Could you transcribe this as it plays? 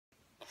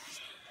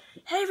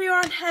Hey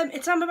everyone,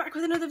 it's Amber back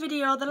with another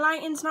video. The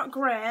lighting's not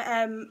great,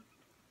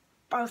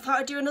 but I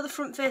thought I'd do another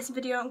front facing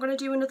video. I'm going to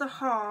do another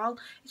haul.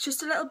 It's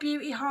just a little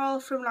beauty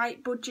haul from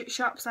like budget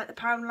shops like the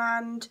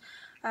Poundland,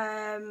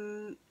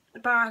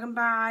 Bargain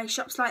Buy,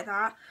 shops like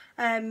that.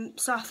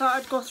 So I thought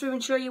I'd go through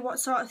and show you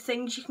what sort of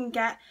things you can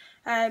get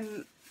at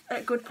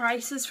good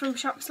prices from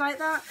shops like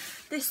that.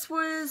 This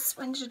was,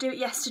 when did I do it?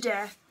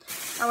 Yesterday.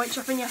 I went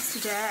shopping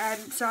yesterday,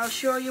 so I'll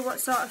show you what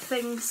sort of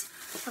things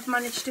I've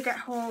managed to get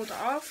hold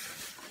of.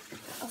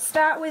 I'll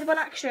start with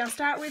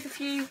a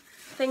few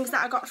things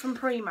that I got from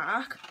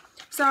Primark.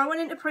 So I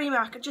went into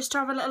Primark just to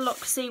have a little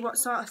look, see what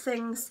sort of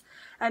things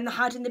they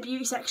had in the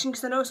beauty section,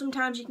 because I know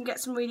sometimes you can get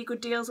some really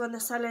good deals when they're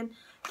selling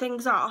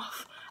things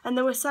off. And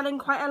they were selling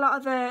quite a lot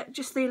of the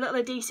little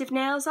adhesive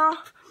nails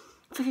off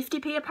for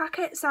 50p a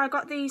packet. So I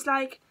got these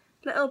like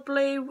little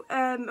blue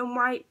and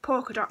white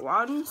polka dot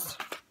ones.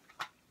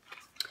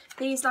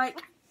 These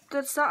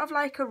they're sort of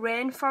like a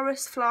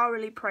rainforest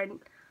florally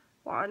print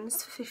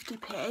ones for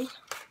 50p.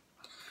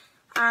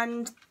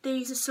 And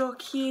these are so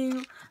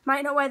cute.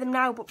 Might not wear them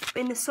now, but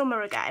in the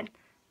summer again.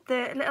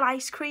 The little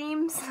ice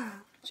creams.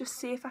 Just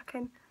see if I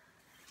can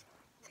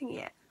think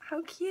it.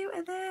 How cute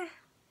are they?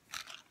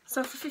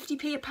 So for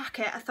 50p a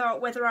packet, I thought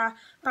whether I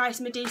buy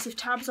some adhesive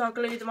tabs or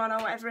glue them on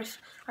or whatever, if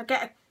I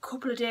get a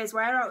couple of days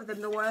wear out of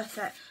them, they're worth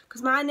it.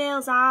 Because my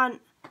nails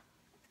aren't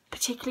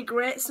particularly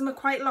great. Some are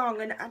quite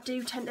long and I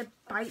do tend to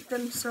bite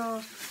them,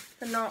 so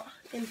they're not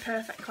in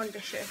perfect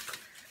condition.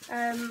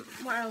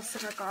 What else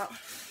have I got?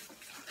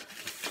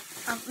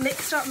 I've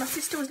mixed up. My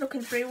sister was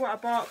looking through what I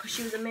bought because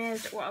she was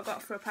amazed at what I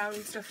got for £1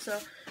 and stuff, so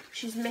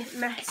she's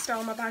messed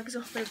all my bags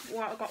up with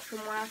what I got from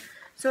where.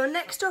 So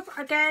next up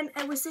again,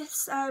 it was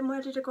this,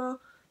 where did I go?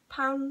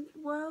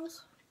 Poundworld,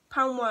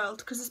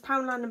 because there's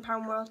Poundland and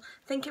Poundworld.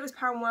 I think it was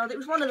Poundworld. It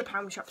was one of the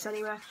pound shops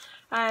anyway.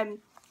 I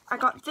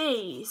got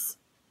these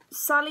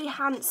Sally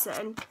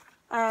Hansen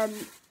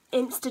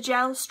Insta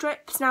Gel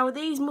strips. Now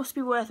these must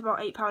be worth about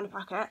 £8 a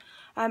packet.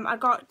 I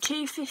got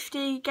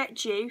 2.50 Get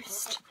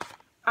Juiced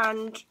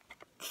and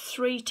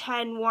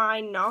 3.10 Why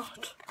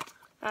Not.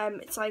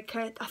 It's like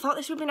I thought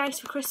this would be nice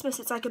for Christmas.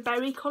 It's like a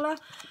berry colour.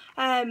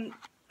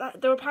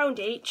 They're £1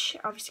 each,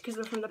 obviously because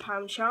they're from the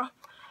pound shop.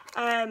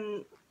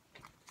 And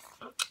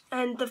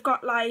they've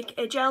got like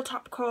a gel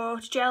top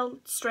coat, gel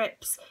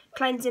strips,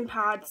 cleansing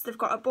pads. They've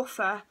got a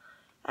buffer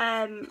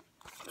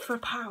for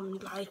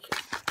 £1. Like,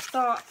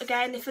 thought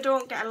again, if I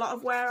don't get a lot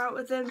of wear out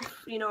of them,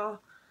 you know,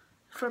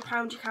 for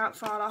 £1 you can't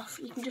fall off.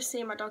 You can just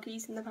see my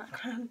doggies in the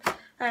background.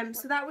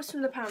 So that was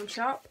from the pound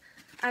shop.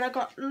 And I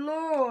got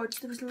loads,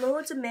 there was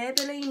loads of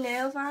Maybelline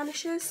nail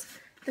varnishes,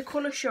 the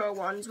Colour Show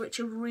ones, which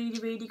are really,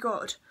 really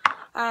good.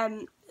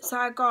 So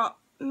I got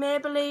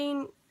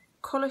Maybelline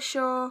Colour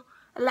Show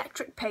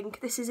Electric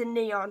Pink, this is a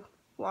neon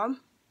one.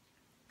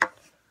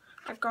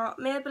 I got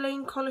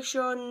Maybelline Colour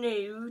Show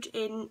Nude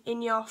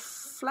in Your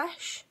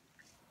Flesh,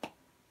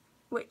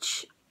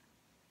 which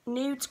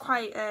nude's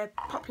quite a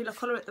popular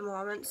colour at the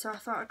moment, so I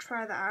thought I'd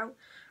try that out.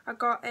 I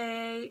got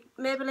a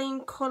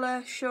Maybelline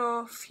Colour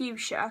Show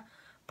Fuchsia,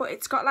 but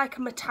it's got like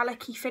a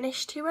metallic-y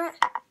finish to it.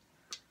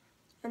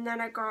 And then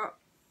I got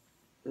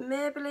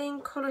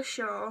Maybelline Colour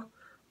Show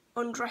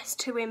Undress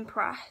to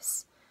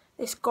Impress,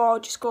 this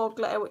gorgeous gold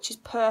glitter, which is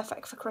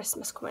perfect for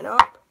Christmas coming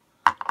up.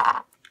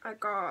 I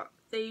got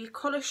the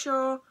Colour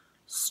Show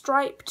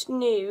Striped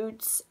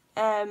Nudes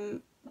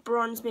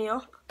Bronze Me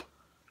Up.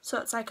 So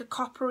it's like a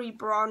coppery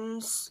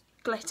bronze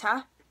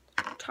glitter,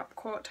 top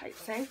coat type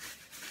thing.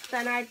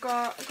 Then I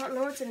got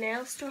loads of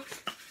nail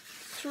stuff.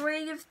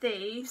 3 of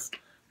these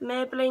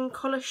Maybelline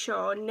Colour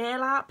Show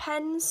nail art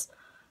pens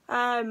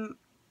in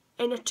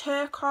a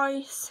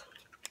turquoise,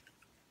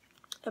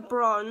 a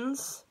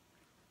bronze,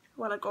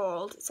 well a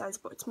gold it says,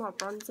 but it's more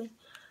bronzy,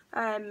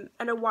 and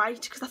a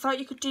white, because I thought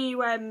you could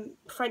do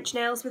French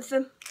nails with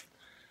them,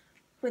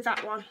 with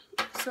that one.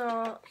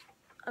 So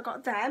I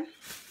got them.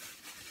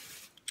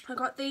 I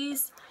got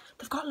these.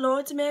 They've got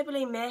loads of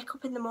Maybelline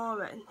makeup in the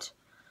moment.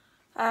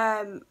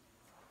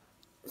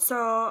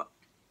 So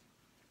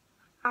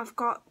I've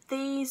got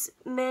these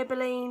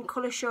Maybelline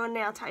Colour Show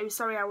nail tattoos.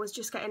 Sorry, I was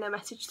just getting a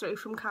message through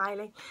from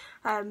Kylie,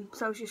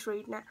 so I was just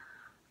reading it.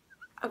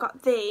 I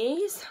got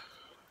these.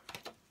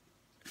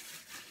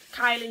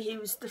 Kylie,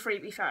 who's the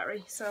freebie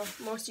fairy, so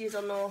most of you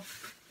will know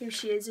who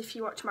she is. If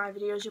you watch my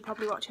videos, you'll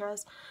probably watch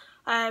hers.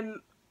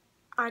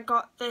 I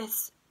got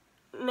this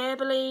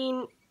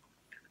Maybelline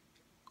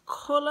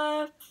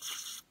Colour,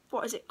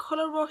 what is it,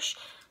 Colour Rush.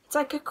 It's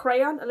like a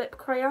crayon, a lip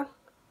crayon,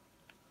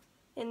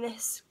 in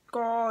this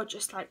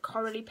gorgeous like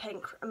corally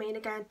pink. I mean,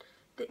 again,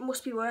 it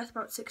must be worth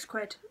about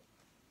 £6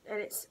 and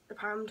it's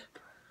 £1.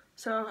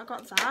 So I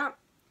got that.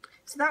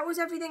 So that was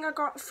everything I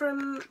got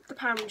from the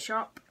pound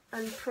shop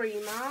and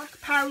Primark.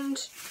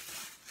 Poundland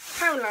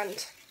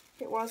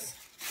it was.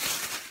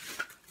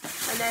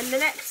 And then the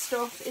next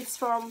stuff is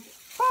from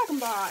Bargain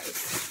Buy.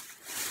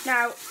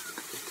 Now,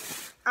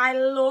 I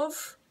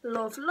love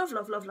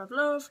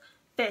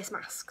face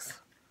masks.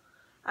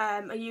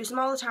 I use them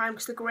all the time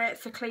because they're great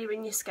for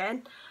clearing your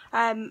skin.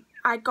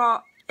 I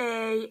got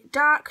a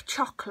dark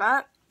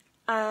chocolate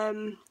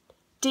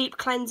deep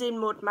cleansing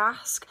mud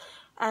mask,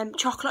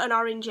 chocolate and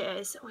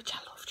oranges, which I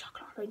love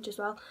chocolate and orange as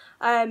well.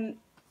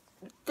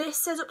 This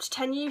says up to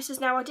 10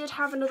 uses. Now I did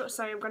have another,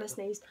 sorry, I'm going to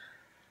sneeze.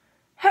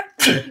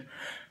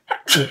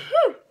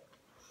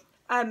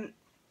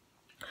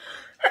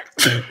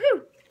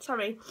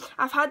 Sorry,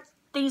 I've had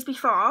these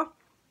before,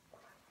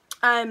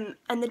 and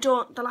they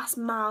last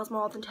miles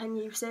more than 10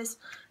 uses.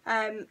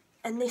 And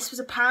this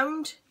was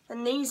 £1,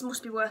 and these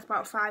must be worth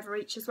about £5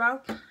 each as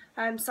well.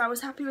 So I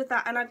was happy with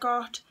that, and I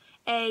got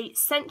a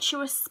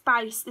Sensuous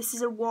Spice. This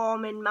is a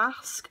warming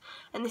mask,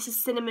 and this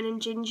is cinnamon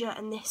and ginger,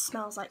 and this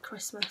smells like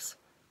Christmas.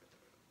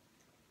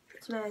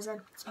 It's amazing.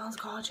 It smells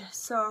gorgeous.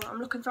 So I'm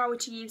looking forward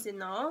to using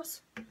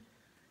those.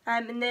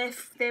 And they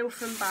were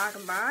from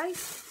Bargain Buy.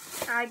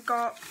 I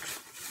got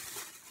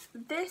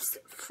this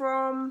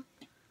from,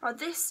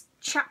 this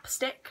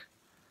chapstick.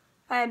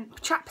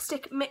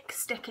 Chapstick mix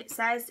stick, it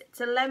says.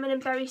 It's a lemon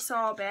and berry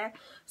sorbet.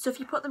 So if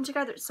you put them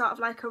together, it's sort of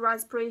like a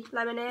raspberry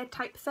lemonade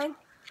type thing.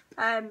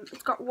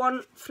 It's got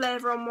one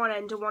flavour on one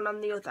end and one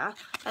on the other.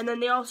 And then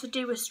they also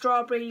do a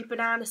strawberry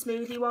banana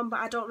smoothie one,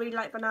 but I don't really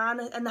like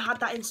banana, and they had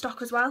that in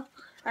stock as well.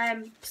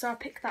 So I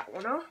picked that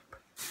one up.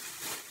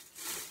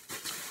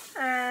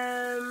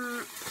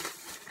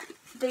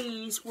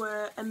 These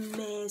were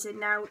amazing.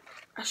 Now,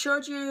 I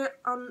showed you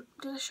on,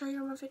 did I show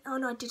you on my video? Oh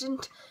no, I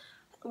didn't.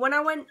 When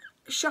I went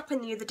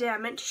shopping the other day, I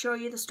meant to show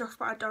you the stuff,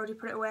 but I'd already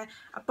put it away.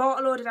 I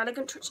bought a load of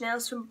Elegant Touch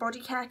nails from Body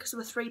Care because they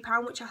were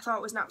 £3, which I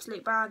thought was an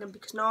absolute bargain,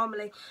 because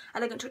normally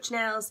Elegant Touch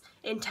nails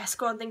in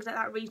Tesco and things like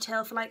that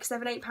retail for like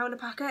 £7–8 a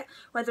packet,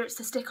 whether it's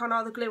the stick-on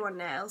or the glue-on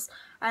nails.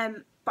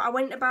 But I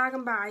went to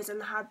Bargain Buys and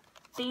they had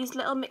these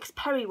little mixed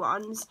Perry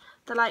ones.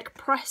 They're like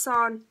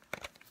press-on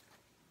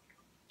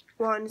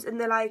ones, and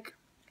they're like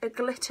a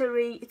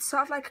glittery, it's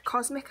sort of like a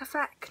cosmic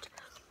effect.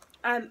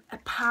 £1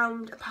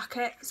 a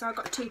packet, so I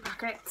got 2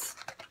 packets.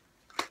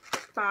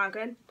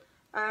 Bargain.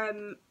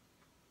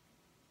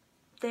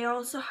 They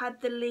also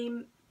had the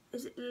Leanne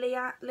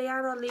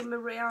or Lee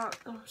Maria,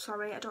 oh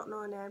sorry, I don't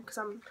know her name because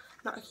I'm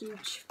not a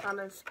huge fan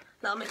of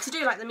Little Mix. I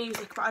do like the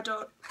music, but I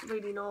don't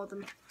really know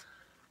them.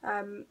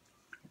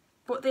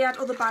 But they had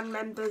other band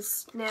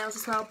members' nails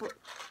as well, but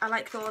I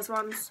like those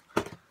ones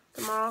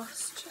the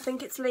most. I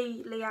think it's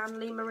Lee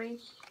Marie.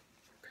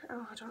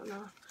 Oh, I don't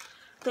know.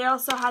 They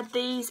also had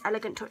these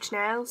Elegant Touch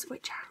nails,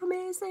 which are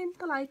amazing.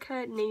 They're like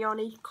a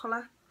neon-y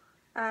colour.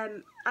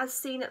 As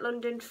seen at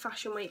London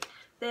Fashion Week,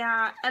 they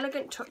are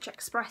Elegant Touch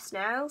Express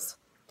nails.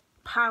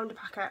 £1 a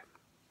packet.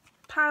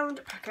 £1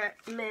 a packet.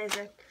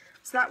 Amazing.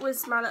 So that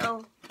was my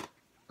little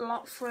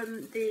lot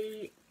from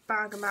the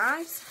Bargain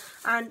Buys.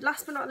 And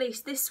last but not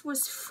least, this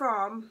was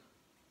from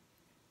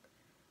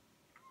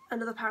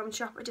another pound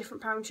shop, a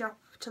different pound shop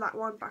to that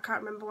one, but I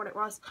can't remember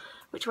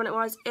which one it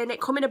was. And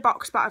it come in a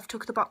box, but I've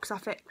took the box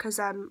off it because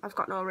I've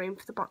got no room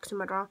for the box in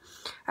my drawer.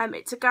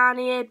 It's a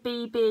Garnier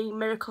BB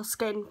Miracle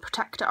Skin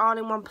Protector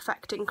All-in-One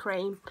Perfecting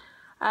Cream.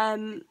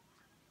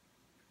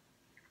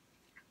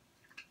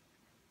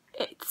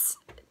 It's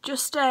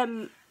just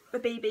a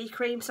BB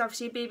cream, so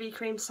obviously a BB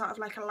cream is sort of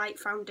like a light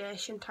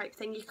foundation type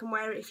thing. You can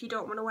wear it if you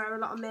don't want to wear a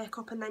lot of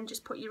makeup and then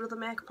just put your other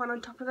makeup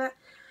on top of it.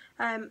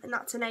 And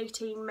that's an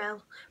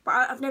 18ml.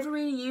 But I've never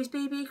really used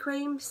BB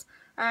creams.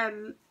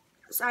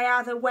 So I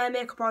either wear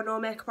makeup or no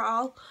makeup at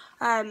all.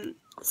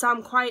 So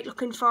I'm quite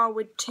looking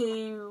forward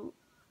to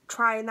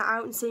trying that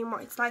out and seeing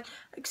what it's like.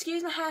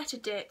 Excuse my hair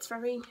today, it's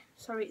very,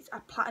 sorry, I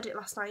plaited it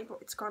last night, but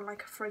it's gone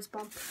like a frizz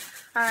bomb.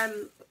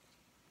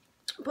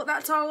 But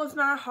that's all of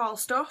my haul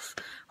stuff.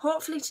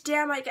 Hopefully today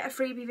I might get a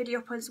freebie video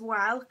up as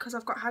well, because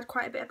I've had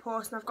quite a bit of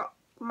post, and I've got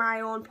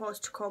my own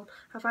post to come.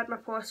 I've had my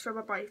post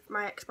from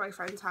my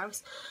ex-boyfriend's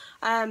house.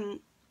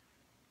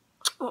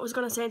 What was I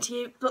going to say to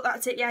you? But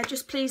that's it, yeah.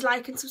 Just please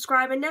like and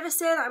subscribe. I never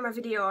say that in my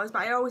videos,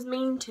 but I always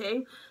mean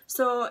to.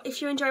 So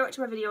if you enjoy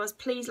watching my videos,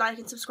 please like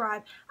and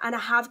subscribe. And I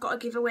have got a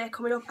giveaway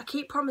coming up. I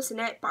keep promising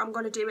it, but I'm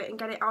going to do it and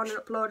get it on and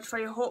uploaded for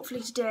you,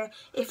 hopefully today,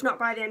 if not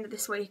by the end of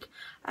this week.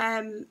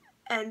 And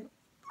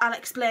I'll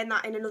explain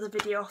that in another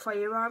video for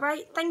you,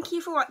 alright? Thank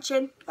you for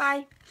watching.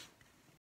 Bye.